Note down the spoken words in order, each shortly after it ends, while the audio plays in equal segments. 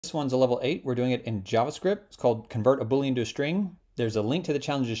This one's a level 8. We're doing it in JavaScript. It's called Convert a Boolean to a String. There's a link to the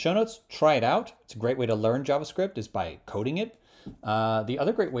challenge's show notes. Try it out. It's a great way to learn JavaScript is by coding it. The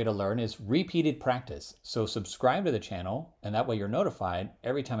other great way to learn is repeated practice. So subscribe to the channel, and that way you're notified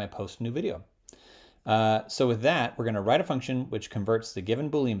every time I post a new video. So with that, we're going to write a function which converts the given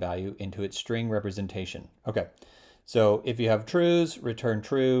Boolean value into its string representation. Okay, so if you have trues, return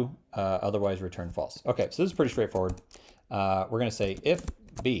true, otherwise return false. Okay, so this is pretty straightforward. We're going to say if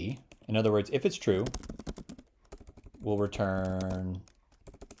b, in other words, if it's true, we'll return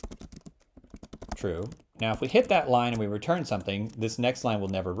true. Now, if we hit that line and we return something, this next line will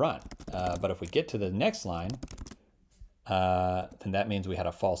never run. But if we get to the next line, then that means we had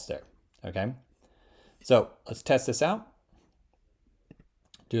a false there, okay? So let's test this out.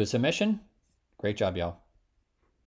 Do a submission. Great job, y'all.